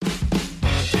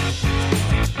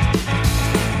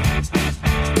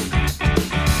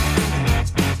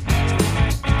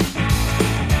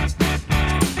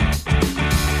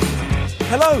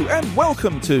Hello and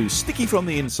welcome to Sticky from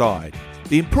the Inside,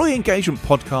 the employee engagement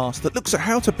podcast that looks at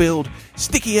how to build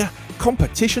stickier,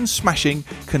 competition-smashing,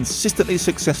 consistently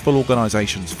successful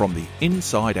organisations from the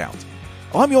inside out.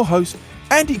 I'm your host,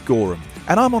 Andy Gorham,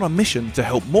 and I'm on a mission to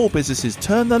help more businesses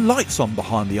turn the lights on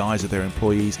behind the eyes of their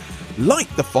employees, light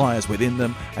the fires within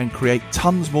them, and create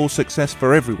tons more success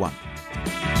for everyone.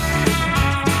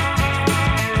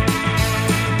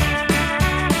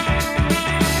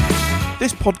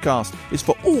 This podcast is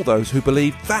for all those who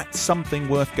believe that's something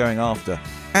worth going after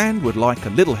and would like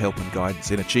a little help and guidance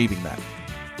in achieving that.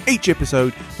 Each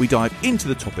episode, we dive into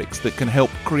the topics that can help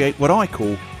create what I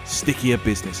call stickier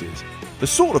businesses. The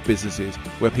sort of businesses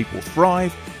where people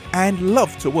thrive and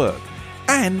love to work,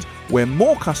 and where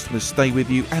more customers stay with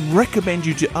you and recommend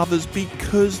you to others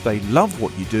because they love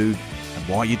what you do and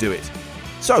why you do it.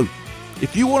 So,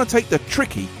 if you want to take the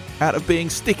tricky out of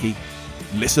being sticky,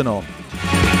 listen on.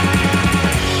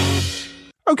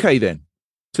 Okay then,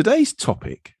 today's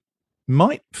topic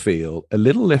might feel a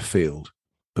little left field,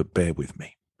 but bear with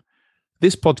me.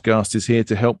 This podcast is here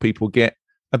to help people get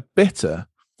better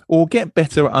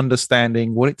at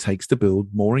understanding what it takes to build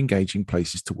more engaging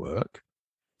places to work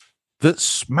that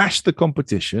smash the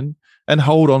competition and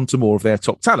hold on to more of their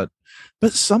top talent.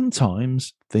 But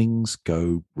sometimes things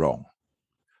go wrong.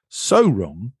 So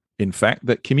wrong, in fact,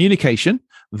 that communication,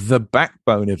 the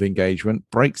backbone of engagement,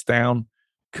 breaks down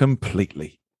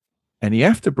completely. And you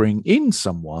have to bring in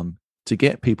someone to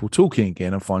get people talking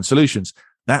again and find solutions.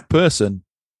 That person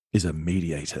is a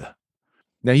mediator.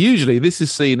 Now, usually this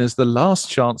is seen as the last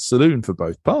chance saloon for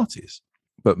both parties.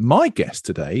 But my guest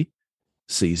today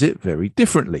sees it very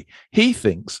differently. He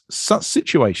thinks such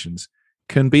situations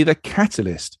can be the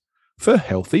catalyst for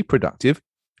healthy, productive,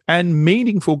 and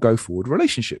meaningful go-forward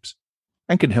relationships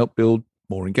and can help build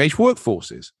more engaged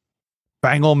workforces.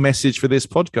 Bang on message for this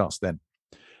podcast then.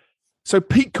 So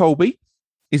Pete Colby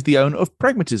is the owner of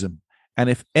Pragmatism. And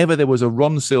if ever there was a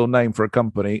Ron Seal name for a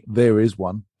company, there is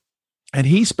one. And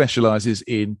he specializes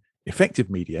in effective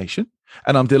mediation.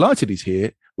 And I'm delighted he's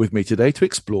here with me today to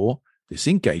explore this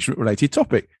engagement-related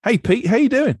topic. Hey, Pete, how you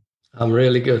doing? I'm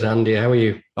really good, Andy. How are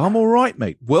you? I'm all right,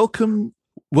 mate. Welcome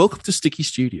to Sticky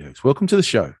Studios. Welcome to the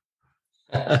show.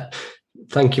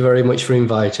 Thank you very much for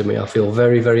inviting me. I feel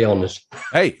very, very honoured.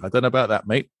 Hey, I don't know about that,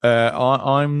 mate.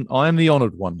 I'm the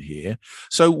honoured one here.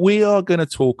 So we are going to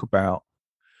talk about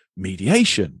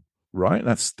mediation, right?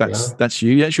 That's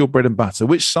you. That's your bread and butter,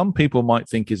 which some people might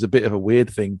think is a bit of a weird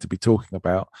thing to be talking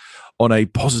about on a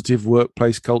positive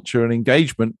workplace culture and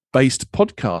engagement based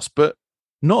podcast, but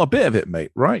not a bit of it,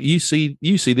 mate. Right? You see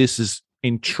this as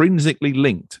intrinsically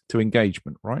linked to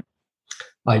engagement, right?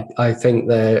 I think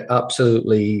they're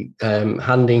absolutely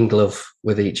hand in glove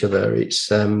with each other. It's,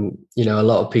 a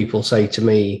lot of people say to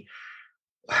me,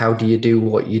 how do you do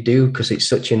what you do? Because it's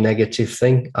such a negative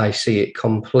thing. I see it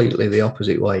completely the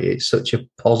opposite way. It's such a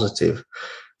positive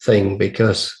thing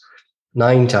because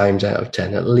 9 times out of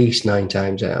 10, at least 9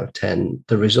 times out of 10,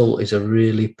 the result is a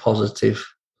really positive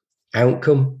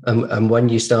outcome. And when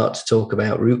you start to talk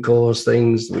about root cause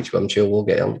things, which I'm sure we'll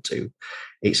get onto,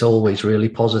 it's always really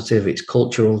positive. It's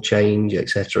cultural change,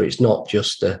 etc. It's not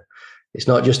just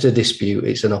a dispute.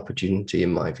 It's an opportunity,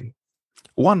 in my view.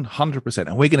 100%,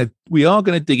 and we are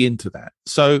gonna dig into that.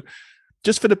 So,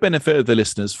 just for the benefit of the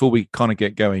listeners, before we kind of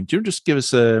get going, do you just give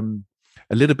us a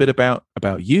little bit about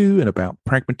you and about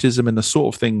Pragmatism and the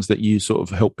sort of things that you sort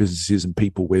of help businesses and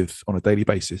people with on a daily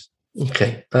basis?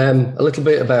 Okay, a little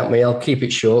bit about me. I'll keep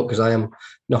it short because I am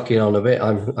knocking on a bit.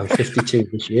 I'm 52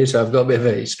 this year, so I've got a bit of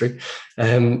a history.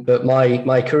 But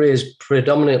my career has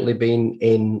predominantly been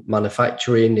in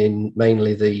manufacturing, in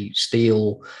mainly the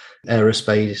steel,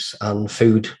 aerospace and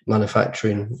food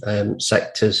manufacturing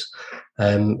sectors.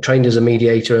 Trained as a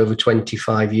mediator over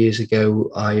 25 years ago.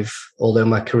 Although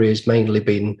my career has mainly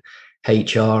been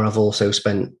HR, I've also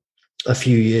spent a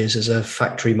few years as a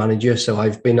factory manager. So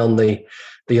I've been on the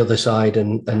other side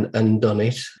and done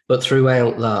it. But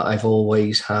throughout that, I've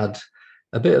always had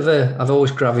I've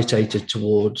always gravitated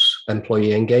towards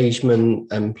employee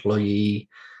engagement, employee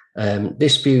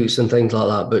disputes and things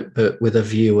like that, but with a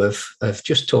view of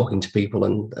just talking to people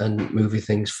and moving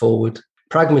things forward.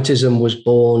 Pragmatism was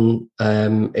born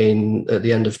at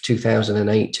the end of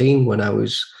 2018 when I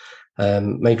was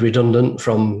made redundant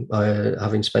from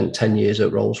having spent 10 years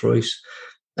at Rolls-Royce.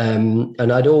 And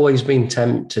I'd always been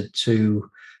tempted to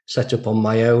set up on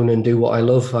my own and do what I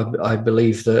love. I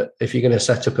believe that if you're going to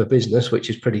set up a business, which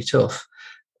is pretty tough,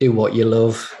 do what you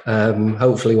love.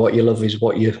 Hopefully what you love is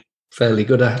what you're fairly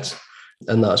good at.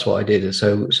 And that's what I did.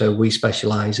 So we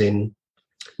specialize in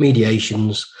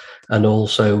mediations, and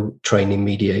also training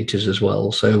mediators as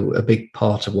well. So a big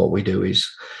part of what we do is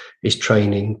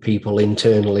training people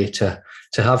internally to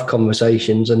have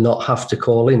conversations and not have to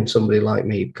call in somebody like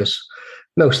me, because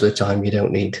most of the time you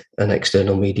don't need an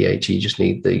external mediator. You just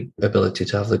need the ability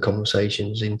to have the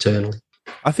conversations internally.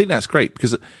 I think that's great,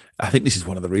 because I think this is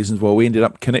one of the reasons why we ended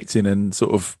up connecting and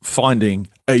sort of finding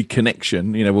a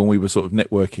connection, when we were sort of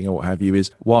networking or what have you,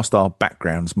 is whilst our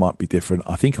backgrounds might be different,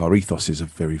 I think our ethoses are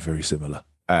very, very similar.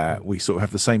 We sort of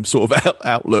have the same sort of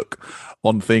outlook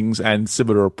on things and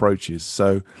similar approaches.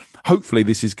 So hopefully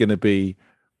this is going to be,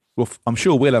 well, I'm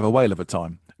sure we'll have a whale of a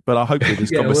time, but I hope with this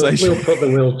conversation. We'll put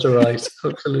the will to rights,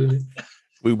 absolutely.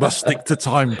 We must stick to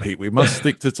time, Pete. We must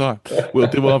stick to time. We'll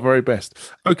do our very best.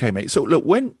 Okay, mate. So look,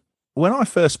 when I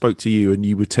first spoke to you and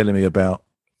you were telling me about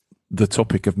the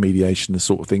topic of mediation, the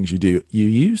sort of things you do, you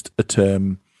used a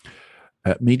term,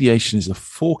 mediation is a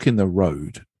fork in the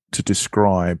road, to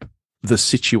describe the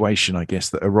situation, I guess,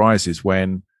 that arises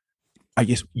when, I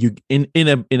guess, you in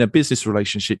a business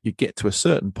relationship, you get to a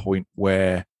certain point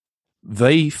where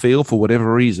they feel, for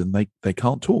whatever reason, they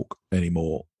can't talk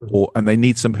anymore, and they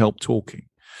need some help talking.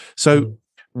 So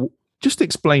just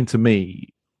explain to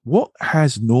me, what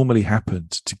has normally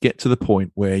happened to get to the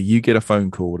point where you get a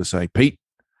phone call to say, Pete,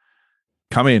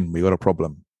 come in, we got a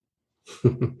problem?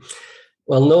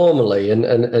 Well, normally, and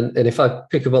if I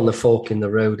pick up on the fork in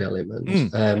the road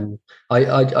element,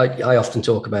 I often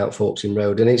talk about forks in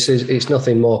road, and it's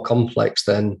nothing more complex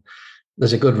than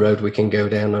there's a good road we can go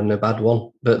down and a bad one,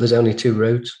 but there's only two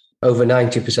roads. Over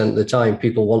 90% of the time,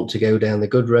 people want to go down the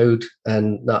good road,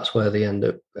 and that's where they end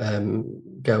up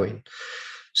going.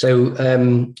 So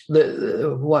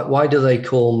why do they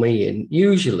call me in?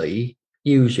 Usually,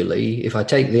 if I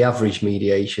take the average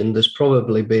mediation, there's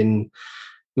probably been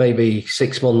maybe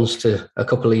 6 months to a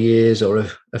couple of years, or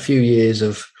a few years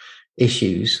of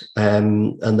issues.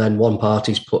 And then one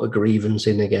party's put a grievance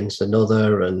in against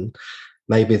another, and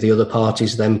maybe the other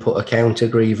parties then put a counter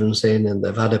grievance in, and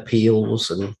they've had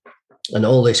appeals and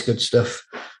all this good stuff.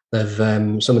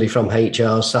 They've somebody from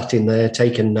HR sat in there,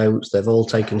 taken notes. They've all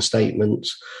taken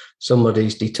statements.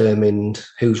 Somebody's determined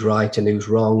who's right and who's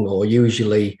wrong, or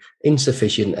usually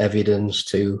insufficient evidence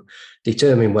to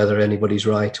determine whether anybody's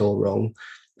right or wrong.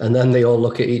 And then they all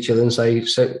look at each other and say,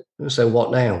 so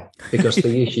what now? Because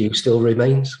the issue still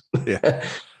remains. Yeah.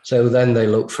 So then they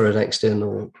look for an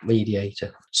external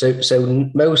mediator. So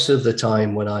most of the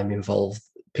time when I'm involved,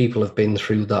 people have been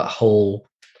through that whole.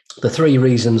 The three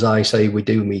reasons I say we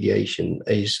do mediation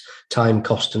is time,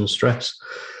 cost, and stress.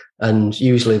 And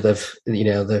usually they've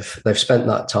spent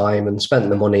that time and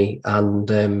spent the money, and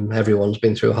everyone's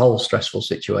been through a whole stressful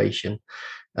situation.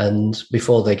 And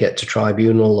before they get to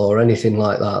tribunal or anything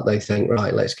like that, they think,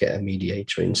 right, let's get a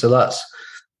mediator in. So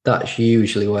that's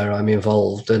usually where I'm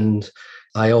involved. And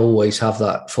I always have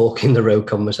that fork in the road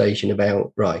conversation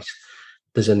about, right,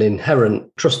 there's an inherent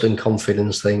trust and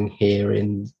confidence thing here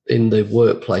in the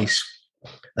workplace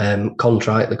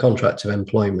contract, the contract of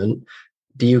employment.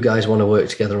 Do you guys want to work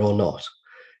together or not?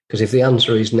 Because if the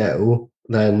answer is no,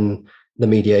 then the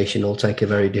mediation will take a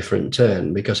very different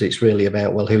turn, because it's really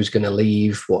about, well, who's going to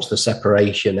leave, what's the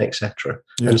separation, etc.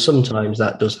 Yeah. And sometimes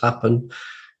that does happen,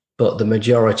 but the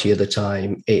majority of the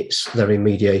time they're in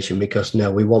mediation because, no,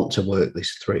 we want to work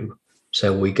this through.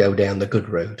 So we go down the good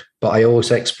road. But I always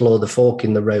explore the fork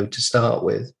in the road to start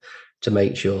with, to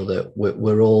make sure that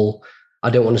we're all,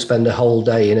 I don't want to spend a whole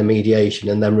day in a mediation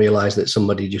and then realize that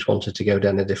somebody just wanted to go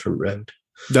down a different road.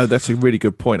 No, that's a really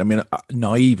good point. I mean,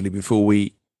 naively, before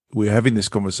we're having this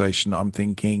conversation, I'm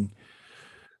thinking,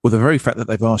 well, the very fact that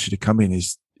they've asked you to come in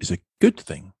is a good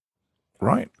thing,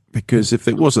 right? Because if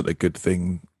it wasn't a good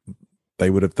thing, they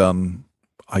would have done,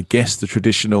 I guess, the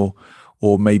traditional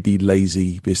or maybe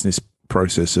lazy business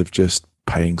process of just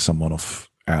paying someone off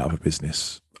out of a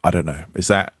business. I don't know. Is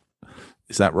that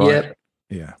right?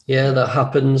 Yeah, that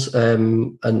happens.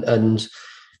 And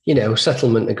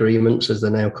settlement agreements, as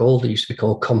they're now called, they used to be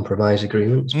called compromise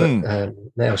agreements, but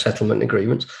now settlement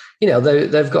agreements,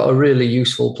 they've got a really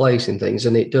useful place in things.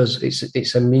 And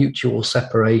it's a mutual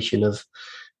separation of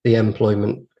the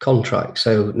employment contract.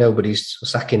 So nobody's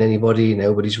sacking anybody,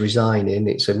 nobody's resigning.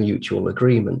 It's a mutual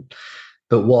agreement.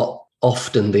 But what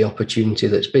often the opportunity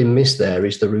that's been missed there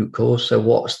is the root cause. So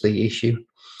what's the issue?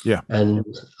 Yeah. And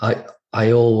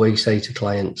I always say to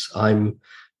clients, I'm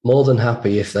more than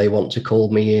happy if they want to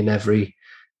call me in every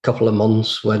couple of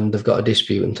months when they've got a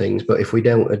dispute and things. But if we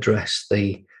don't address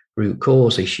the root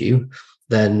cause issue,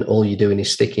 then all you're doing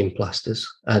is sticking plasters.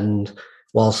 And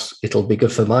whilst it'll be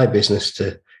good for my business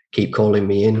to keep calling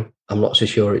me in, I'm not so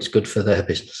sure it's good for their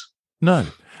business. No.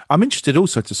 I'm interested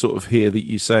also to sort of hear that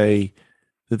you say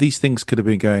that these things could have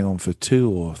been going on for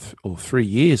 2 or 3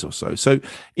 years or so. So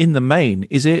in the main,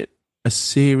 is it a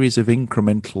series of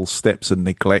incremental steps and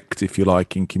neglect, if you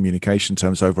like, in communication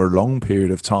terms over a long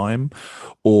period of time,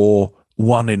 or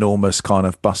one enormous kind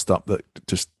of bust up that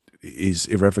just is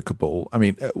irrevocable? I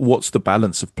mean, what's the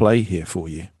balance of play here for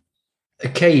you?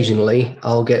 Occasionally,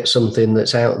 I'll get something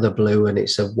that's out of the blue and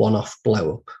it's a one-off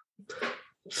blow up.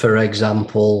 For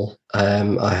example,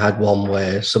 I had one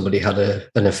where somebody had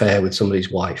an affair with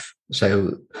somebody's wife.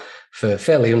 So for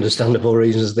fairly understandable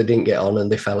reasons, they didn't get on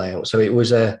and they fell out. So it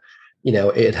was it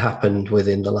had happened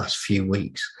within the last few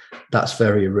weeks. That's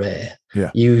very rare.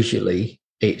 Yeah. Usually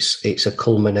it's a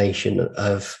culmination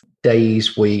of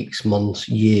days, weeks, months,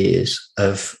 years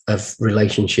of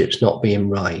relationships not being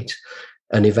right.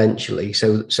 And eventually,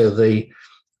 so the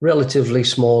relatively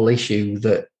small issue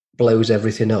that blows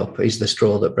everything up is the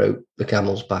straw that broke the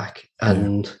camel's back.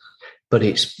 But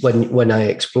it's when I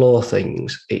explore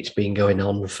things, it's been going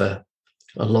on for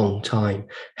a long time.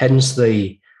 Hence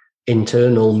the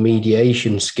internal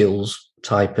mediation skills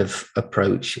type of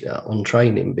approach on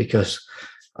training, because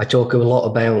I talk a lot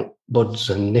about buds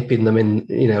and nipping them in,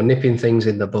 nipping things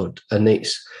in the bud. And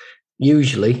it's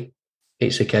usually a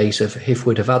case of, if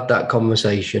we'd have had that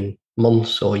conversation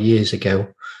months or years ago,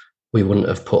 we wouldn't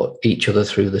have put each other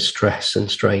through the stress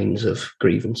and strains of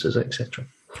grievances, etc.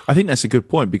 I think that's a good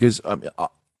point, because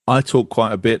I talk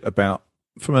quite a bit about,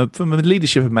 from a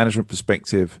leadership and management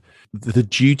perspective, the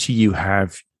duty you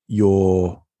have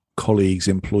your colleagues,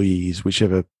 employees,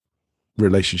 whichever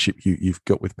relationship you've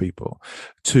got with people,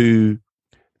 to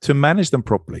manage them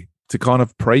properly, to kind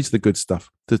of praise the good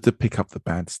stuff, to pick up the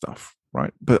bad stuff,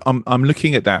 right? But I'm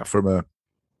looking at that from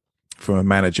a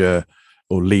manager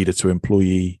or leader to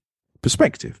employee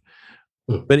perspective.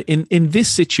 But in this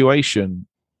situation,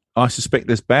 I suspect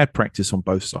there's bad practice on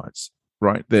both sides,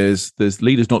 right? There's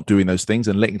leaders not doing those things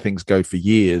and letting things go for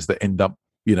years that end up,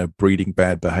 breeding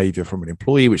bad behavior from an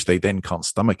employee, which they then can't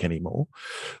stomach anymore.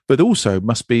 But also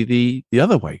must be the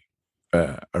other way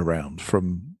around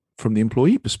from the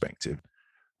employee perspective.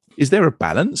 Is there a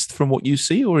balance from what you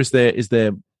see, or is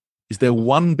there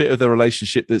one bit of the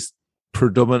relationship that's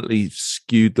predominantly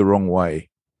skewed the wrong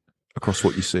way across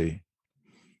what you see?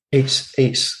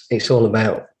 It's all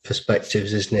about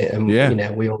perspectives, isn't it? And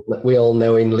we all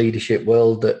know in leadership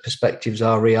world that perspectives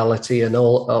are reality and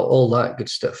all that good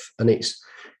stuff. And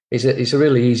it's a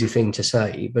really easy thing to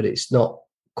say, but it's not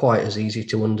quite as easy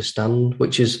to understand,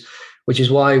 which is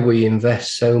why we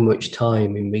invest so much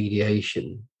time in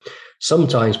mediation.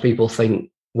 Sometimes people think,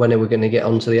 when are we going to get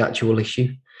onto the actual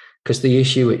issue? Because the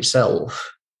issue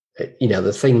itself,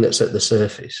 the thing that's at the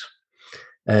surface,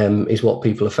 is what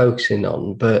people are focusing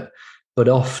on. But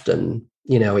often,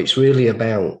 it's really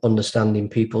about understanding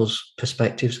people's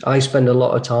perspectives. I spend a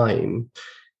lot of time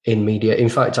in media. In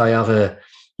fact, I have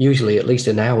usually at least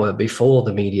an hour before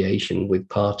the mediation with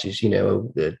parties, a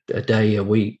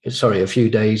few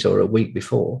days or a week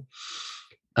before.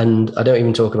 And I don't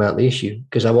even talk about the issue,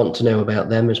 because I want to know about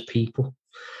them as people.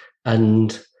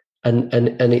 And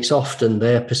it's often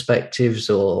their perspectives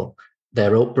or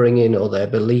their upbringing or their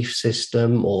belief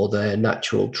system or their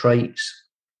natural traits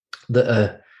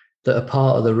that are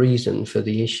part of the reason for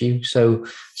the issue. So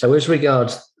as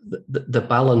regards the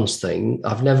balance thing,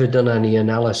 I've never done any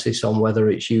analysis on whether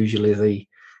it's usually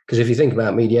because if you think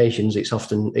about mediations,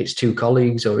 it's two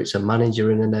colleagues, or it's a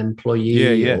manager and an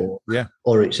employee,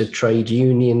 or it's a trade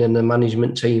union and a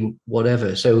management team,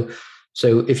 whatever. So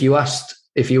if you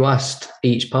asked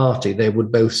each party, they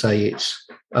would both say it's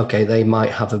okay. They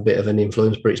might have a bit of an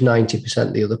influence, but it's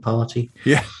 90% the other party.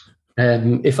 Yeah.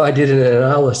 If I did an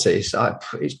analysis,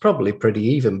 it's probably pretty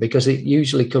even, because it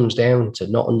usually comes down to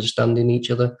not understanding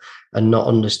each other and not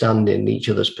understanding each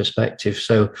other's perspective.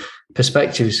 So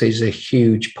perspectives is a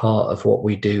huge part of what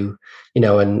we do, and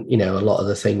a lot of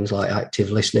the things like active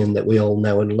listening that we all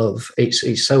know and love.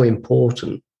 It's so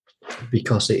important,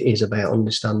 because it is about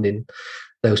understanding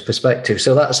those perspectives.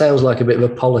 So that sounds like a bit of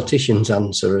a politician's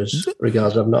answer, as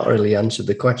regards I've not really answered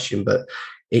the question, but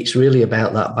it's really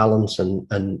about that balance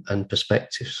and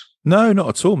perspectives. No, not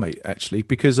at all, mate, actually,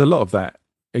 because a lot of that,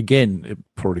 again,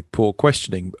 probably poor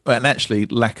questioning and actually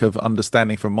lack of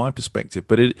understanding from my perspective.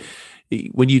 But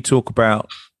when you talk about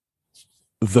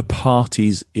the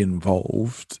parties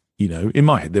involved, in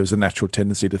my head, there was a natural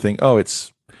tendency to think, oh,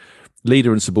 it's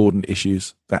leader and subordinate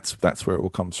issues. That's where it all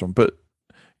comes from. But,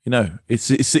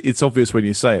 it's obvious when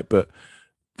you say it, but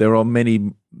there are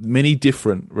many, many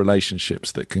different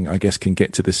relationships that can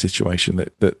get to this situation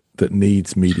that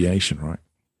needs mediation, right?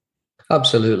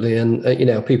 Absolutely. And,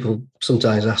 people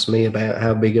sometimes ask me about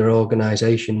how big an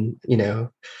organization, do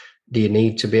you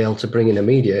need to be able to bring in a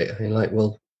mediator? And like,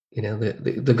 well,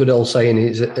 The good old saying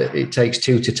is it takes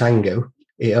two to tango.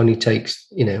 It only takes,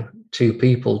 two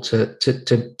people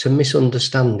to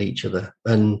misunderstand each other.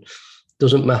 And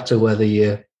doesn't matter whether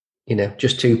you're,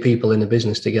 just two people in a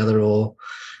business together or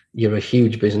you're a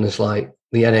huge business like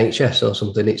the NHS or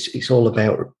something. It's all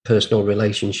about personal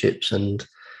relationships and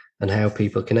how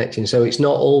people connecting. So it's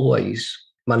not always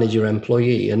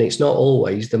manager-employee, and it's not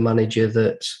always the manager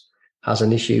that has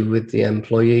an issue with the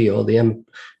employee or the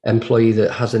employee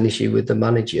that has an issue with the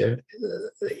manager.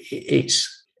 It's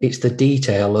the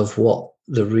detail of what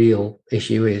the real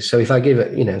issue is. So if I give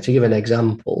it, to give an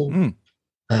example,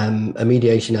 a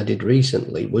mediation I did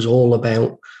recently was all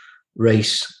about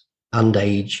race and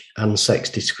age and sex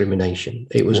discrimination.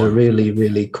 It was a really,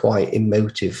 really quite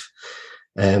emotive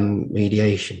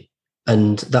mediation.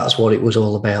 And that's what it was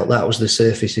all about. That was the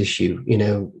surface issue.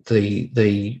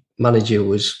 The manager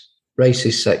was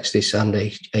racist, sexist, and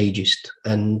ageist,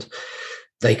 and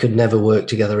they could never work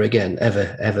together again,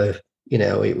 ever.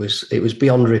 It was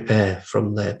beyond repair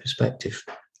from their perspective,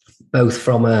 both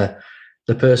from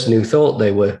the person who thought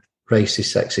they were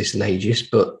racist, sexist, and ageist,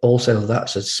 but also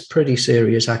that's a pretty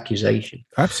serious accusation.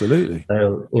 Absolutely.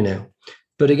 So,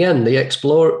 but again, the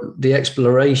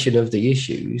exploration of the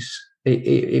issues,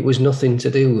 it was nothing to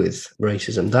do with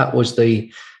racism. That was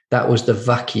the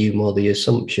vacuum or the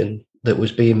assumption that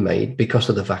was being made because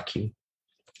of the vacuum.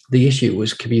 The issue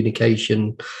was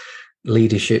communication,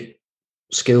 leadership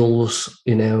skills,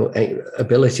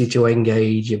 ability to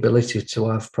engage, ability to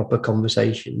have proper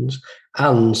conversations,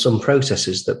 and some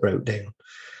processes that broke down.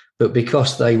 But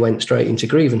because they went straight into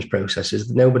grievance processes,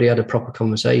 nobody had a proper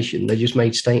conversation. They just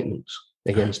made statements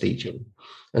against each other.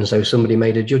 And so somebody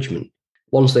made a judgment.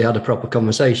 Once they had a proper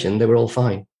conversation, they were all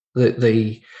fine.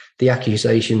 The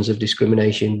accusations of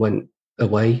discrimination went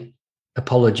away.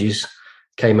 Apologies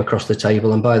came across the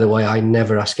table. And by the way, I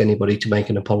never ask anybody to make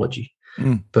an apology,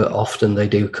 but often they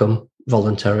do come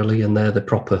voluntarily, and they're the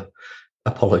proper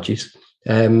apologies.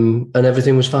 And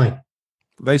everything was fine.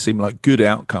 They seem like good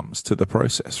outcomes to the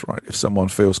process, right? If someone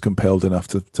feels compelled enough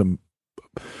to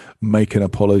make an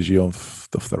apology off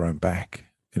their own back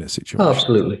in a situation. Oh,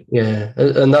 absolutely. Yeah.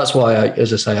 And that's why,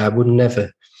 as I say, I would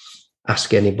never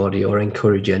ask anybody or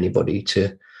encourage anybody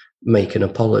to make an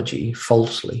apology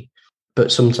falsely. But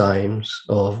sometimes,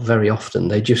 or very often,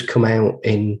 they just come out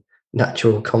in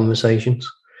natural conversations.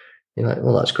 You're like,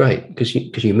 well, that's great because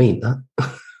you mean that.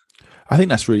 I think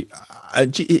that's really,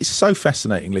 it's so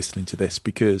fascinating listening to this,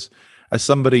 because as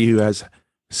somebody who has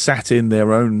sat in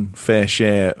their own fair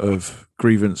share of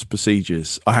grievance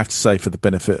procedures, I have to say, for the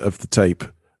benefit of the tape,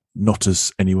 not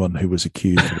as anyone who was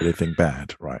accused of anything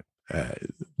bad, right?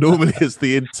 Normally it's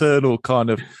the internal kind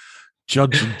of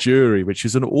judge and jury, which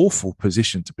is an awful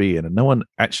position to be in. And no one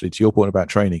actually, to your point about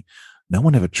training, no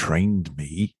one ever trained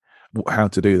me how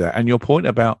to do that. And your point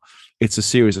about it's a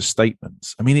series of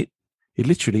statements. I mean, it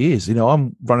literally is.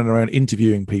 I'm running around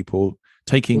interviewing people,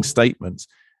 taking statements,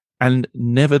 and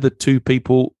never the two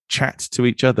people chat to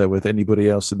each other with anybody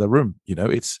else in the room.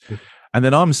 And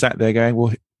then I'm sat there going,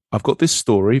 well, I've got this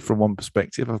story from one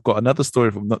perspective. I've got another story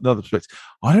from another perspective.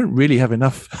 I don't really have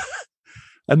enough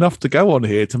to go on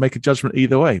here to make a judgment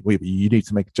either way. Well, you need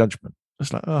to make a judgment.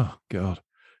 It's like, oh God,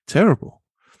 terrible.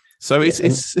 So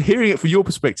it's hearing it from your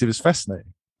perspective is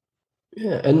fascinating.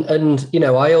 Yeah, and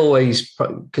I always,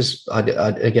 because I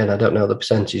don't know the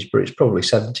percentage, but it's probably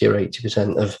 70 or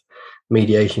 80% of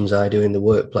mediations I do in the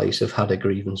workplace have had a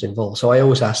grievance involved. So I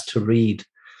always ask to read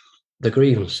the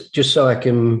grievance just so I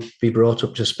can be brought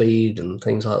up to speed and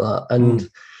things like that. And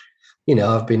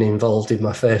I've been involved in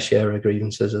my fair share of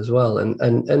grievances as well.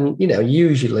 And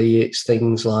usually it's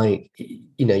things like,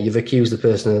 you've accused the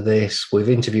person of this, we've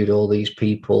interviewed all these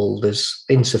people, there's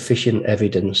insufficient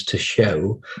evidence to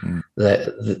show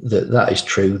that is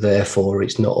true, therefore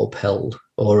it's not upheld,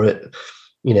 or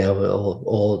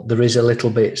there is a little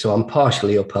bit, so I'm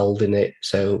partially upholding it,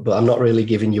 but I'm not really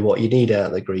giving you what you need out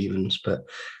of the grievance. But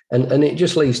and it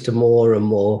just leads to more and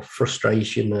more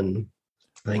frustration and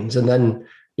things. And then,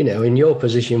 in your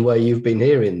position where you've been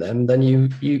hearing them, then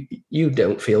you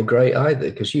don't feel great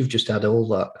either, because you've just had all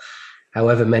that,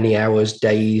 however many hours,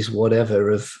 days,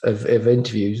 whatever of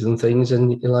interviews and things.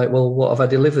 And you're like, well, what have I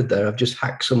delivered there? I've just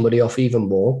hacked somebody off even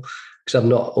more because I've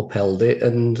not upheld it.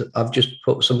 And I've just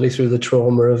put somebody through the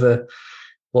trauma of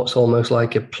what's almost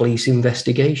like a police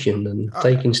investigation and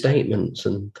taking statements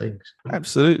and things.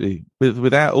 Absolutely.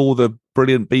 Without all the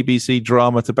brilliant BBC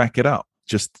drama to back it up.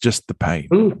 Just the pain,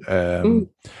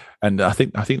 and I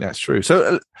think that's true.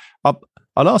 So I'll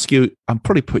ask you. I'm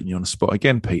probably putting you on the spot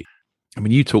again, Pete. I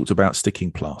mean, you talked about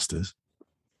sticking plasters,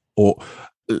 or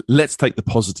let's take the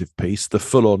positive piece, the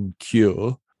full-on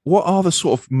cure. what are the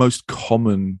sort of most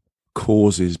common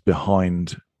causes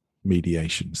behind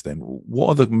mediations then? What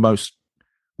are the most,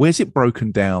 where's it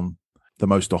broken down the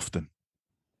most often?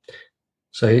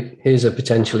 So here's a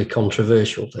potentially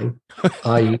controversial thing.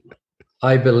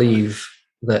 I believe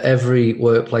that every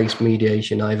workplace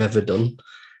mediation I've ever done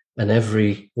and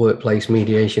every workplace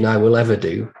mediation I will ever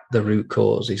do, the root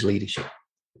cause is leadership.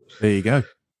 There you go.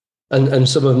 And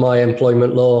some of my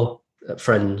employment law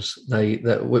friends,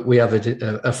 we have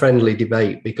a friendly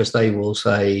debate, because they will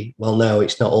say, well, no,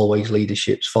 it's not always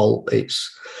leadership's fault.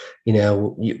 It's,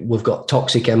 we've got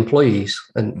toxic employees.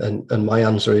 And my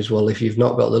answer is, well, if you've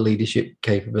not got the leadership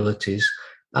capabilities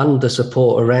and the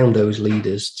support around those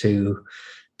leaders to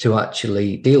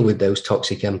actually deal with those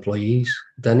toxic employees,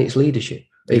 then it's leadership.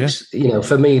 It's,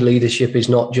 for me, leadership is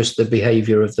not just the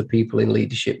behavior of the people in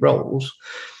leadership roles.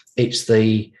 It's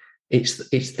the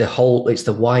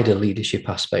wider leadership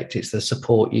aspect. It's the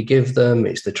support you give them.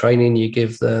 It's the training you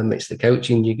give them. It's the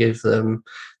coaching you give them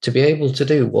to be able to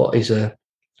do what is a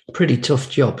pretty tough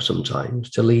job sometimes,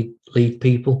 to lead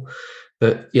people.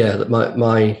 But yeah,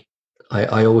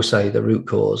 I always say the root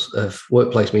cause of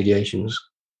workplace mediations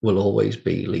will always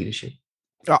be leadership.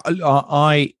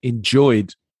 I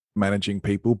enjoyed managing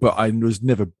people, but I was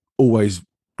never always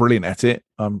brilliant at it.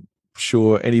 I'm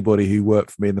sure anybody who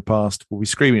worked for me in the past will be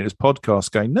screaming at this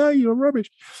podcast going, no, you're rubbish.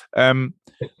 But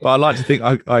I like to think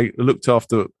I looked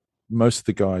after most of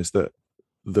the guys that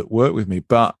worked with me,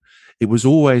 but I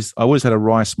always had a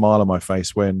wry smile on my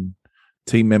face when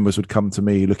team members would come to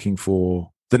me looking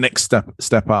for the next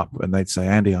step up, and they'd say,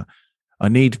 Andy, I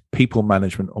need people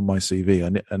management on my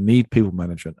CV. I need people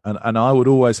management. And I would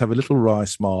always have a little wry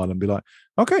smile and be like,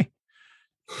 okay,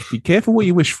 be careful what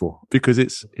you wish for, because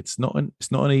it's not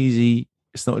an easy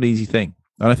thing.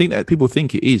 And I think that people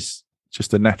think it is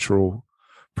just a natural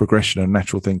progression, a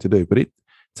natural thing to do, but it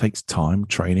takes time,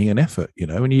 training, and effort,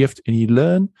 and you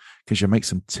learn, because you make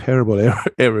some terrible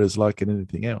errors like in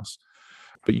anything else,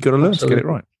 but you got to learn to get it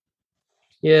right.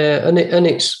 Yeah, and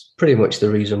it's pretty much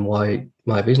the reason why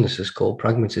my business is called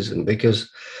Pragmatism, because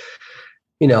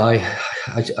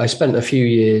I spent a few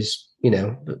years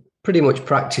pretty much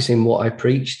practicing what I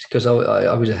preached, because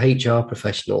I was a HR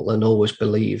professional and always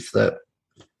believed that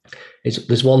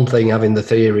there's one thing having the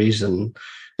theories and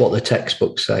what the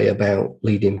textbooks say about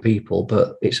leading people,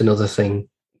 but it's another thing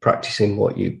practicing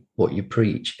what you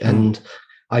preach. And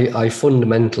I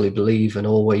fundamentally believe, and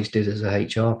always did as a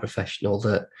HR professional,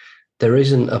 that there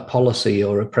isn't a policy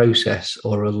or a process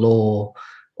or a law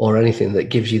or anything that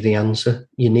gives you the answer.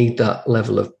 You need that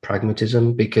level of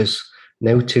pragmatism, because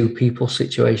no two people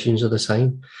situations are the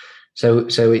same. So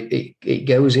it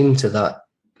goes into that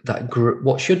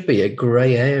what should be a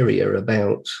grey area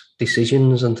about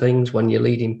decisions and things when you're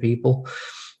leading people,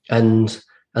 and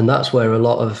that's where a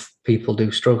lot of people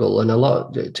do struggle. And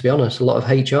to be honest, a lot of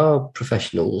HR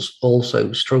professionals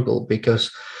also struggle,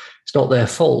 because it's not their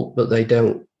fault, but they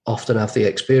don't often have the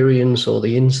experience or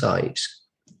the insights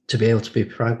to be able to be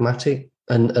pragmatic.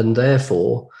 And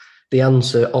therefore, the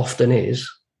answer often is,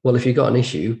 well, if you've got an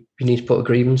issue, you need to put a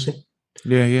grievance in.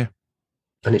 Yeah.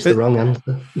 And it's the wrong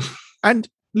answer. And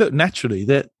look, naturally,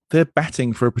 they're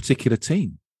batting for a particular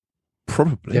team,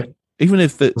 probably. Yeah. Even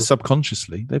if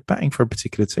subconsciously they're batting for a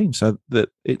particular team. So that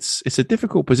it's a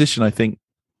difficult position, I think,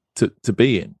 to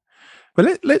be in.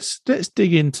 But let's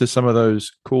dig into some of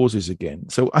those causes again.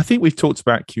 So I think we've talked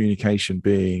about communication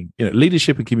being,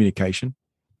 leadership and communication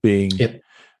being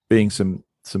some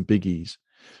biggies.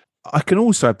 I can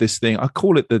also have this thing, I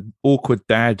call it the awkward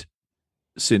dad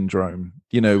syndrome.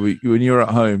 When you're at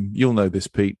home, you'll know this,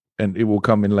 Pete, and it will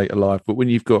come in later life. But when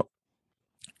you've got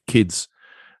kids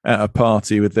at a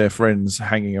party with their friends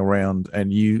hanging around,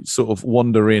 and you sort of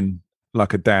wander in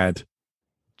like a dad,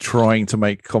 trying to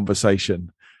make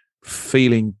conversation,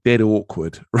 feeling dead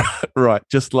awkward, right?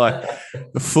 Just like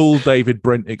the full David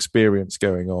Brent experience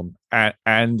going on,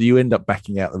 and you end up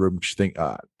backing out the room because you think,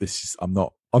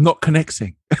 I'm not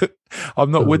connecting,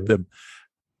 I'm not with them.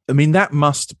 I mean, that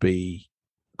must be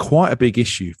quite a big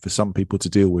issue for some people to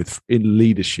deal with in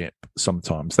leadership.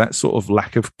 Sometimes that sort of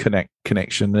lack of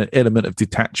connection, an element of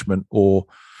detachment or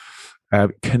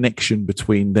connection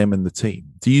between them and the team.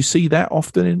 Do you see that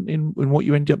often in what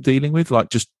you end up dealing with, like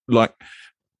just like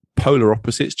polar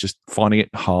opposites, just finding it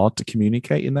hard to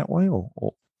communicate in that way, or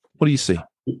what do you see?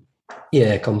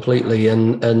 Yeah, completely.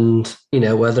 And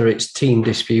whether it's team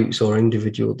disputes or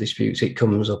individual disputes, it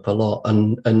comes up a lot.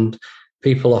 And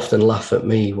people often laugh at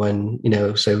me when,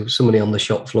 so somebody on the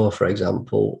shop floor, for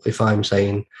example, if I'm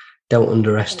saying, don't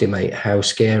underestimate how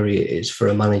scary it is for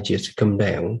a manager to come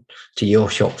down to your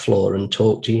shop floor and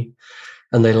talk to you,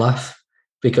 and they laugh.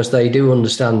 because they do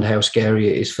understand how scary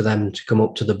it is for them to come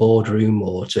up to the boardroom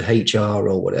or to HR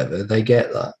or whatever. They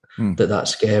get that,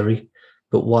 that's scary.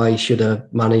 But why should a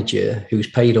manager who's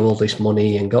paid all this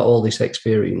money and got all this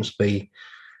experience be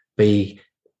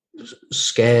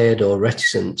scared or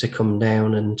reticent to come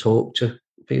down and talk to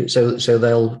people? So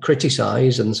they'll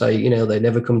criticize and say, they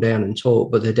never come down and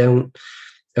talk, but they don't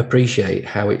appreciate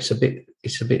how it's a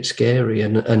bit scary.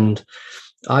 And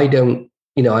I don't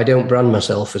brand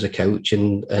myself as a coach,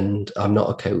 and I'm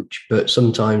not a coach, but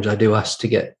sometimes I do ask to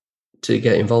get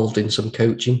involved in some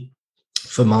coaching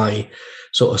for my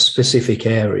sort of specific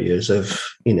areas of,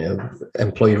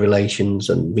 employee relations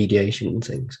and mediation and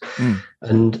things.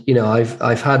 And,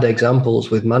 I've had examples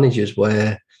with managers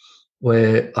where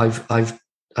I've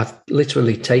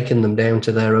literally taken them down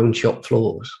to their own shop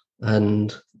floors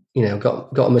and,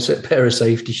 got them a pair of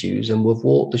safety shoes, and we've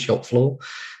walked the shop floor.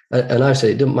 And I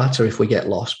say, it doesn't matter if we get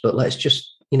lost, but let's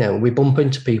just, we bump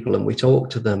into people and we talk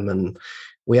to them and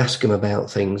we ask them about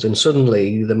things. And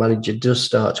suddenly the manager does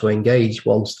start to engage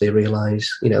once they realize,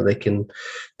 they've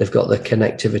got the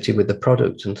connectivity with the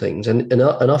product and things. And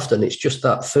often it's just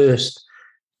that first,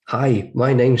 hi,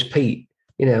 my name's Pete,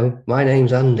 my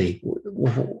name's Andy.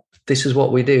 This is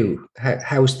what we do.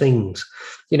 How's things?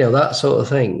 That sort of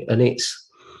thing. And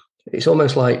it's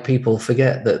almost like people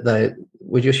forget that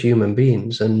we're just human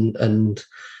beings, and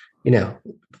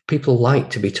people like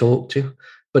to be talked to.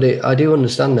 But I do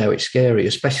understand now it's scary,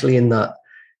 especially in that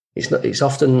it's not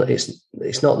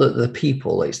that the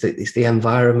people, it's the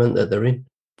environment that they're in.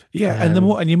 Yeah, and the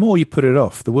more you put it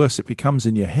off, the worse it becomes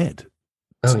in your head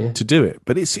to do it.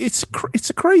 But it's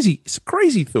a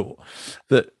crazy thought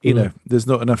that there's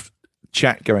not enough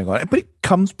chat going on, but it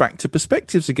comes back to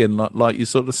perspectives again, like you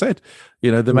sort of said.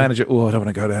 The manager, I don't want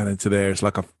to go down into there. It's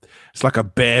like a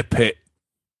bear pit.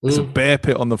 It's a bear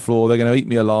pit on the floor. They're going to eat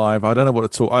me alive. I don't know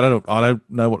what to talk. I don't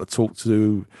know what to talk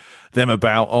to them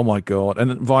about. Oh my God.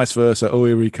 And vice versa. Oh,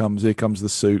 here he comes. Here comes the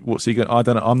suit. What's he going? I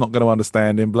don't know. I'm not going to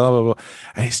understand him. Blah blah blah.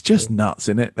 And it's just nuts,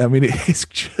 isn't it? I mean, it's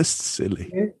just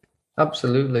silly. Yeah,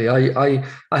 absolutely. I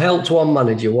helped one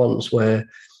manager once where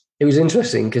it was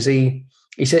interesting because he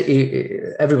said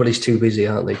everybody's too busy,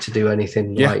 aren't they, to do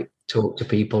anything like talk to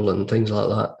people and things like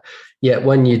that. Yet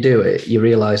when you do it, you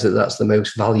realize that that's the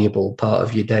most valuable part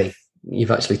of your day.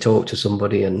 You've actually talked to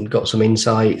somebody and got some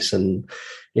insights and,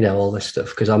 all this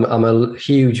stuff. Because I'm a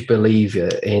huge believer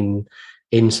in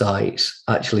insights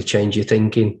actually change your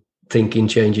thinking. Thinking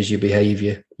changes your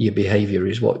behavior. Your behavior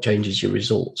is what changes your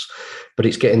results. But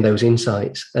it's getting those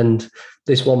insights. And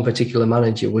this one particular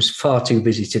manager was far too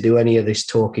busy to do any of this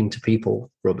talking to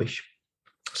people rubbish.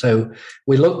 So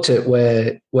we looked at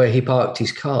where he parked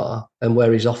his car and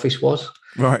where his office was.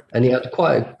 Right. And he had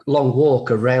quite a long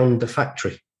walk around the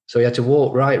factory. So he had to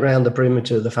walk right around the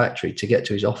perimeter of the factory to get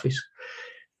to his office.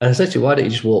 And I said to him, why don't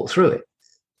you just walk through it?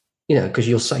 Because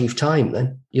you'll save time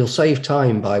then. You'll save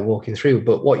time by walking through.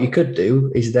 But what you could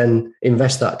do is then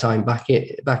invest that time back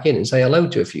in and say hello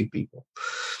to a few people.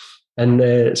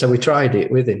 And so we tried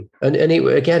it with him. And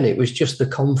it was just the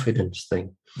confidence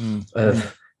thing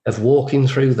of walking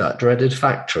through that dreaded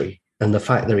factory and the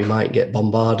fact that he might get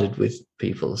bombarded with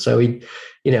people. So he'd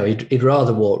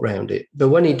rather walk around it. But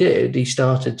when he did, he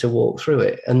started to walk through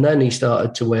it. And then he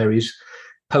started to wear his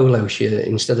polo shirt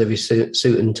instead of his suit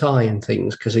and tie and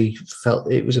things because he felt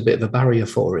it was a bit of a barrier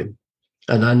for him.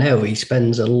 And I know he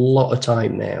spends a lot of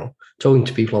time now talking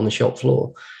to people on the shop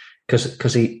floor because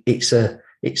it's a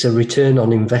return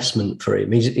on investment for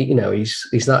him. He's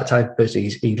that type of person.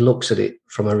 He looks at it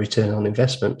from a return on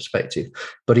investment perspective,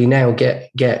 but he now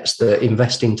gets that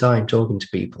investing time talking to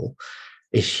people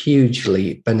is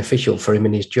hugely beneficial for him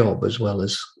in his job as well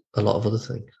as a lot of other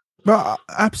things. Well,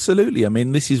 absolutely. I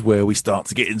mean, this is where we start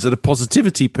to get into the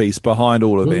positivity piece behind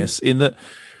all of this, in that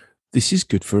this is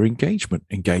good for engagement.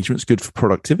 Engagement's good for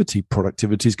productivity.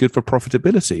 Productivity is good for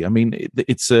profitability. I mean,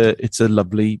 it's a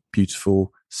lovely,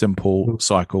 beautiful, simple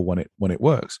cycle when it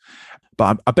works.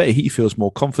 But I bet he feels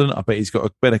more confident. I bet he's got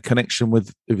a better connection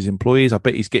with his employees. I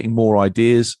bet he's getting more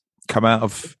ideas come out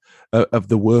of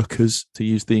the workers, to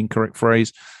use the incorrect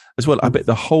phrase, as well. I bet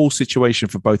the whole situation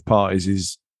for both parties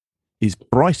is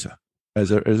brighter as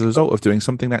a result of doing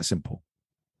something that simple.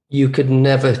 You could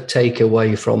never take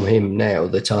away from him now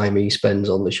the time he spends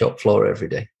on the shop floor every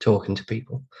day talking to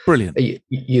people. Brilliant.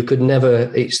 You could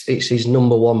never. It's his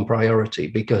number one priority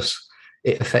because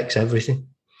it affects everything.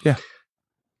 Yeah,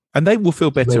 and they will feel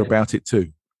better about it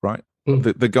too, right?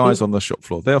 The guys on the shop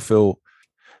floor, they'll feel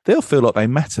like they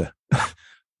matter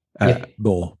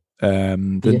more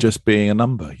than just being a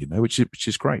number, which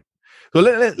is great. So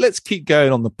let's keep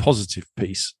going on the positive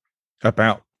piece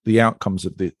about the outcomes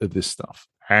of this stuff.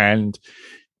 And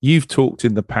you've talked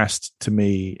in the past to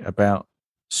me about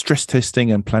stress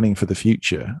testing and planning for the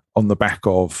future on the back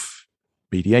of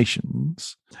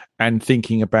mediations, and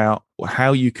thinking about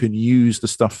how you can use the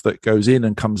stuff that goes in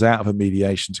and comes out of a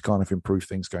mediation to kind of improve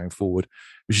things going forward,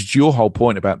 which is your whole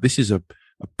point about this is a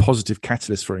positive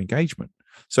catalyst for engagement.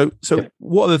 So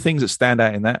what are the things that stand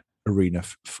out in that arena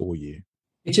for you?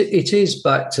 It is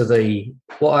back to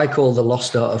what I call the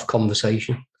lost art of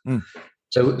conversation.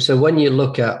 So when you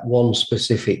look at one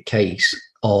specific case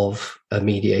of a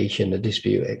mediation, a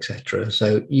dispute, etc.,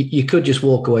 so you could just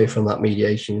walk away from that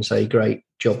mediation and say, great,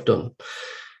 job done.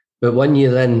 But when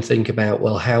you then think about,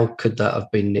 well, how could that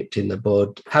have been nipped in the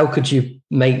bud? How could you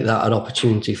make that an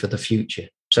opportunity for the future?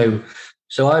 So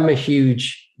I'm a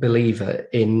huge believer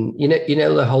in,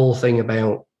 the whole thing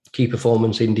about key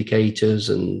performance indicators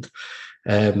and,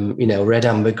 red,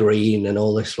 amber, green and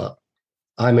all this lot.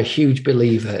 I'm a huge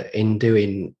believer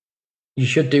in you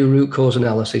should do root cause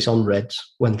analysis on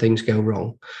reds when things go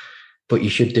wrong, but you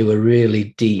should do a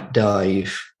really deep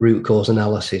dive root cause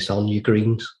analysis on your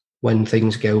greens when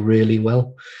things go really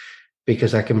well,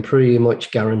 because I can pretty much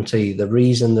guarantee the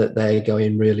reason that they're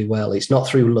going really well, it's not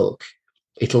through luck.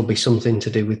 It'll be something to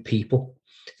do with people,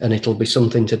 and it'll be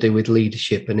something to do with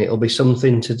leadership, and it'll be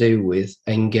something to do with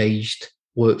engaged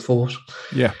workforce.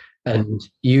 Yeah. And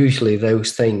usually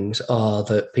those things are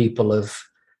that people have,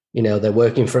 they're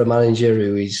working for a manager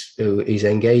who is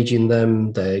engaging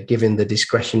them, they're giving the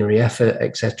discretionary effort,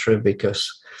 etc., because,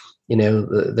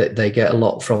 they get a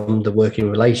lot from the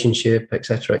working relationship,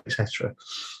 etc., etc.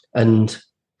 And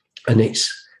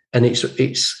it's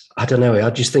I don't know, I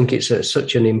just think it's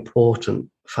such an important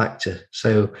factor.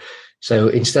 So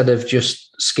instead of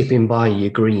just skipping by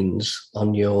your greens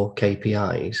on your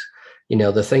KPIs,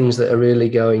 the things that are really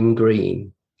going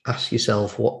green, ask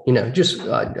yourself what,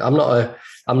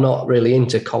 I'm not really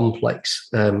into complex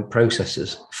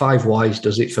processes. 5 whys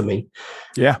does it for me.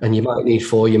 Yeah. And you might need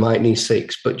 4, you might need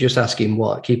 6, but just asking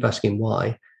why, keep asking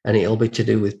why, and it'll be to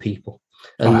do with people.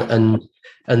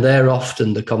 And they're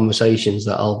often the conversations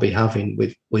that I'll be having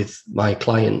with my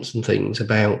clients and things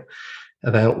about,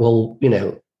 well,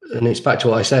 and it's back to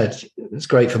what I said. It's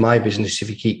great for my business if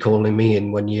you keep calling me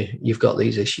in when you've got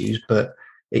these issues, but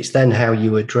it's then how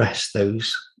you address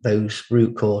those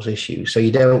root cause issues. So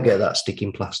you don't get that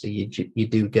sticking plaster. You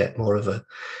do get more of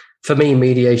for me,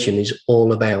 mediation is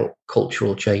all about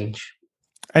cultural change.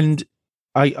 And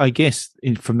I guess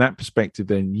from that perspective,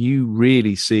 then you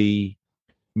really see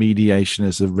mediation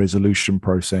as a resolution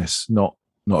process, not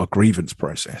a grievance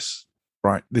process,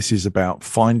 right? This is about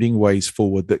finding ways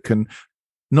forward that can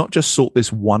not just sort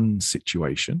this one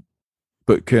situation,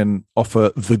 but can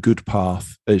offer the good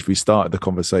path, as we started the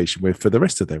conversation with, for the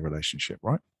rest of their relationship,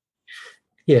 right?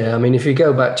 Yeah, I mean, if you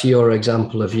go back to your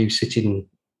example of you sitting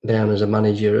down as a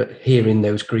manager, hearing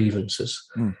those grievances,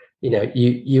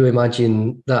 you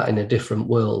imagine that in a different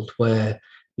world where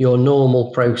your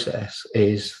normal process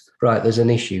is, right, there's an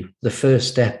issue. The first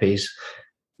step is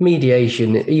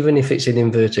mediation, even if it's in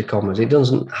inverted commas. It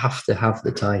doesn't have to have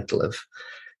the title of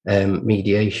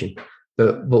mediation.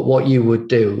 But what you would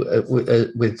do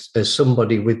as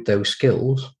somebody with those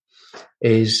skills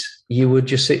is you would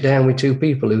just sit down with 2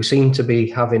 people who seem to be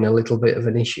having a little bit of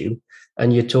an issue,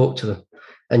 and you'd talk to them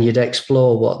and you'd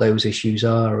explore what those issues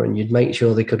are, and you'd make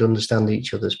sure they could understand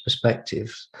each other's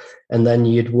perspectives. And then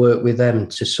you'd work with them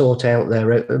to sort out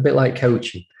a bit like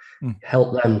coaching,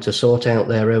 help them to sort out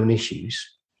their own issues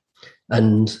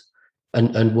and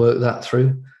work that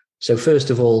through. So first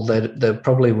of all, they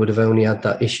probably would have only had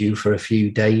that issue for a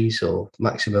few days or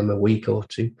maximum a week or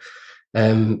 2.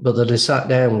 But they'd have sat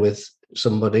down with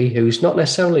somebody who's not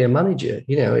necessarily a manager.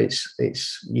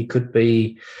 You could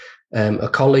be a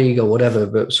colleague or whatever,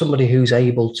 but somebody who's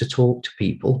able to talk to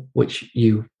people, which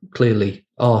you clearly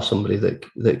are somebody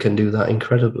that can do that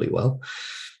incredibly well.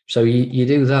 So you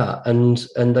do that and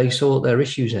they sort their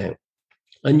issues out.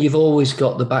 And you've always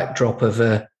got the backdrop of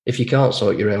if you can't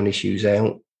sort your own issues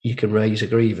out, you can raise a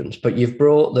grievance, but you've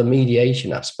brought the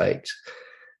mediation aspect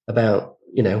about,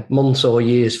 months or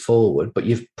years forward, but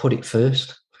you've put it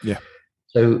first. Yeah.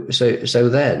 So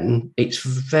then it's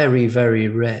very, very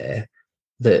rare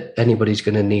that anybody's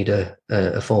going to need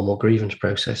a formal grievance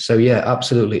process. So yeah,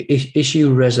 absolutely.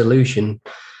 Issue resolution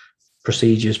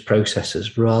procedures,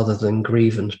 processes, rather than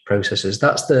grievance processes.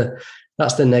 That's the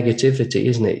negativity,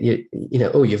 isn't it?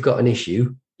 You've got an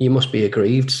issue, you must be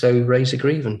aggrieved, so raise a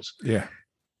grievance. Yeah.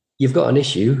 You've got an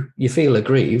issue, you feel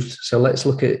aggrieved, so let's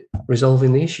look at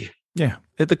resolving the issue. Yeah.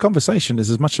 The conversation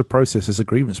is as much a process as a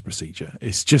grievance procedure.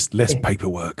 It's just less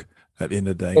paperwork at the end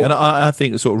of the day. And I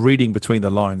think sort of reading between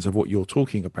the lines of what you're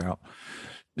talking about,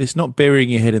 It's not burying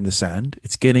your head in the sand.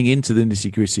 It's getting into the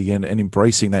nitty-gritty and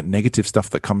embracing that negative stuff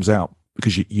that comes out,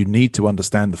 because you need to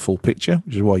understand the full picture,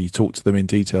 which is why you talk to them in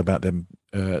detail about them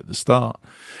at the start.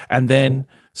 And then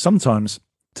sometimes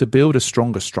to build a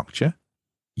stronger structure,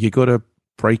 you got to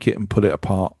break it and pull it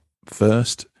apart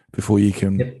first before you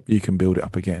can build it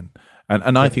up again.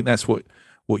 And I think that's what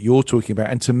you're talking about.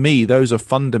 And to me, those are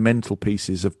fundamental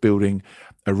pieces of building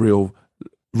a real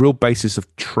basis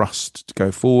of trust to go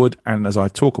forward. And as I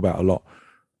talk about a lot,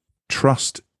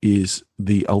 trust is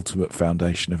the ultimate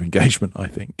foundation of engagement. I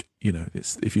think,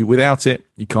 it's, if you without it,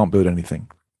 you can't build anything,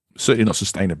 certainly not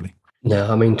sustainably.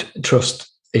 No, I mean, trust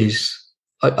is,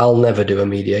 I'll never do a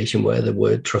mediation where the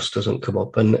word trust doesn't come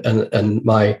up. And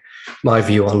my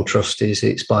view on trust is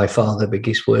it's by far the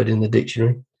biggest word in the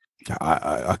dictionary.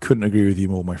 I couldn't agree with you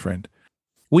more, my friend.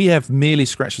 We have merely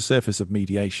scratched the surface of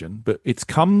mediation, but it's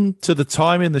come to the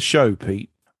time in the show,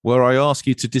 Pete, where I ask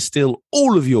you to distill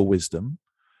all of your wisdom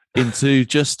into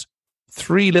just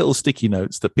 3 little sticky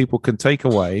notes that people can take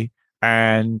away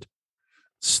and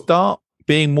start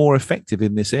being more effective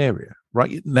in this area,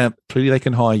 right? Now, clearly they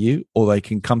can hire you, or they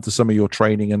can come to some of your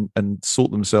training and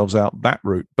sort themselves out that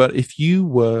route. But if you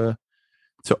were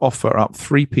to offer up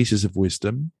 3 pieces of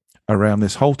wisdom around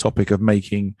this whole topic of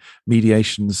making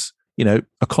mediations, a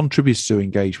contributor to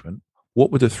engagement,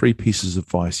 what would the 3 pieces of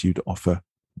advice you'd offer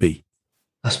be?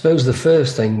 I suppose the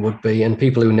first thing would be, and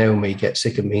people who know me get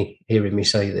sick of me hearing me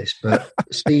say this, but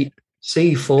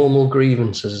see formal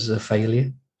grievances as a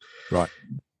failure. Right.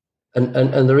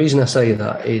 And the reason I say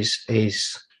that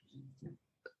is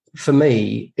for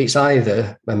me, it's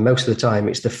either, and most of the time,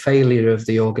 it's the failure of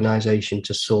the organisation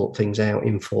to sort things out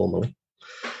informally,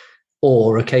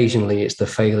 or occasionally it's the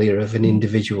failure of an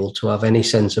individual to have any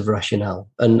sense of rationale.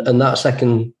 And that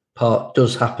second part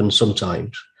does happen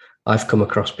sometimes. I've come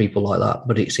across people like that,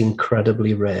 but it's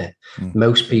incredibly rare.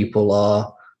 Most people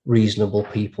are reasonable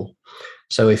people.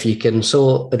 So if you can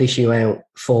sort an issue out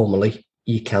formally,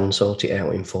 you can sort it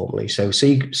out informally. So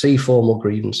see formal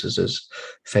grievances as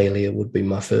failure would be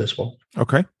my first one.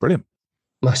 Okay, brilliant.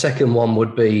 My second one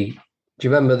would be, do you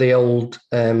remember the old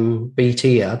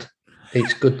BT ad?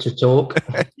 It's good to talk.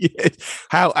 Yes.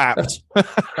 How apt.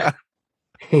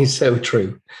 It's so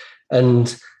true.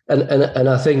 And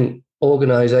I think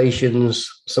organizations,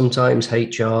 sometimes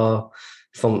HR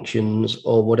functions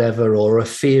or whatever, or a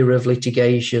fear of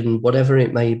litigation, whatever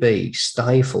it may be,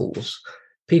 stifles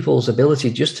people's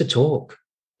ability just to talk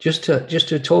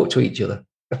to each other.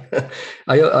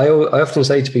 I often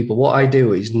say to people, what I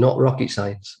do is not rocket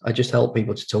science. I just help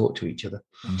people to talk to each other.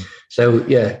 So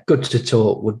yeah, good to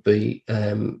talk would be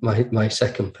my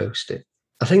second post-it.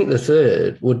 I think the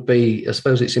third would be, I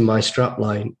suppose it's in my strap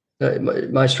line.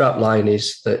 My strap line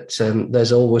is that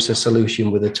there's always a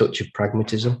solution with a touch of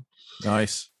pragmatism.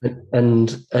 Nice.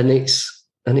 And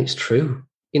it's true.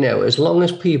 As long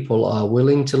as people are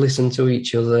willing to listen to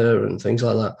each other and things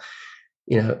like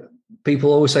that,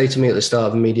 people always say to me at the start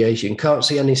of a mediation, can't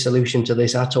see any solution to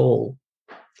this at all.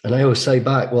 And I always say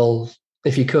back, well,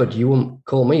 if you could, you wouldn't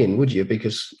call me in, would you?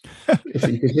 Because if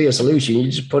you could see a solution,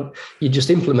 you just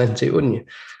implement it, wouldn't you?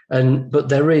 But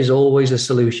there is always a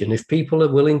solution. If people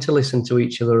are willing to listen to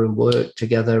each other and work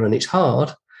together, and it's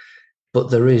hard, but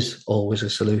there is always a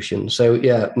solution. So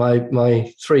yeah,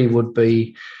 my 3 would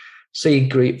be see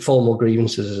formal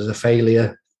grievances as a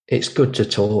failure. It's good to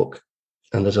talk,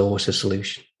 and there's always a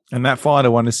solution. And that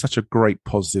final one is such a great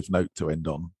positive note to end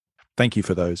on. Thank you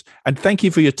for those. And thank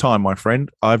you for your time, my friend.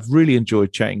 I've really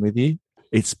enjoyed chatting with you.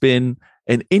 It's been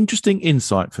an interesting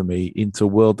insight for me into a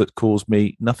world that caused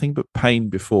me nothing but pain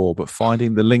before, but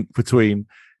finding the link between,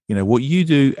 what you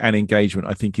do and engagement,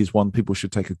 I think is one people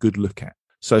should take a good look at.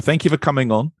 So thank you for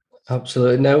coming on.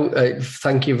 Absolutely. No,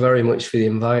 thank you very much for the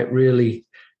invite. Really,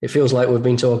 it feels like we've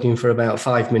been talking for about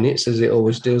 5 minutes, as it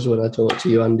always does when I talk to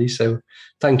you, Andy. So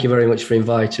thank you very much for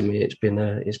inviting me. It's been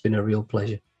a real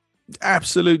pleasure.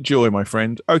 Absolute joy, my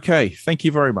friend. Okay, thank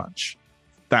you very much.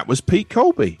 That was Pete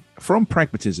Colby from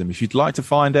Pragmatism. If you'd like to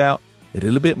find out a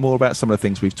little bit more about some of the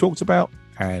things we've talked about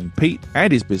and Pete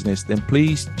and his business, then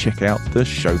please check out the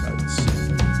show notes.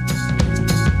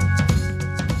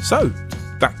 So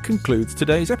that concludes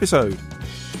today's episode.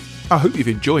 I hope you've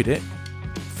enjoyed it,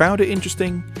 found it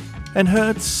interesting, and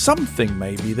heard something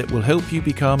maybe that will help you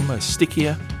become a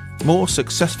stickier, more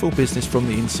successful business from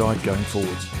the inside going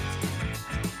forwards.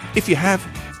 If you have,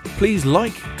 please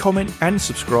like, comment and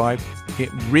subscribe. It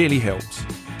really helps.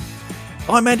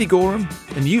 I'm Andy Gorham,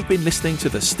 and you've been listening to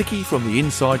the Sticky from the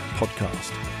Inside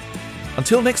podcast.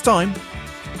 Until next time,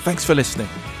 thanks for listening.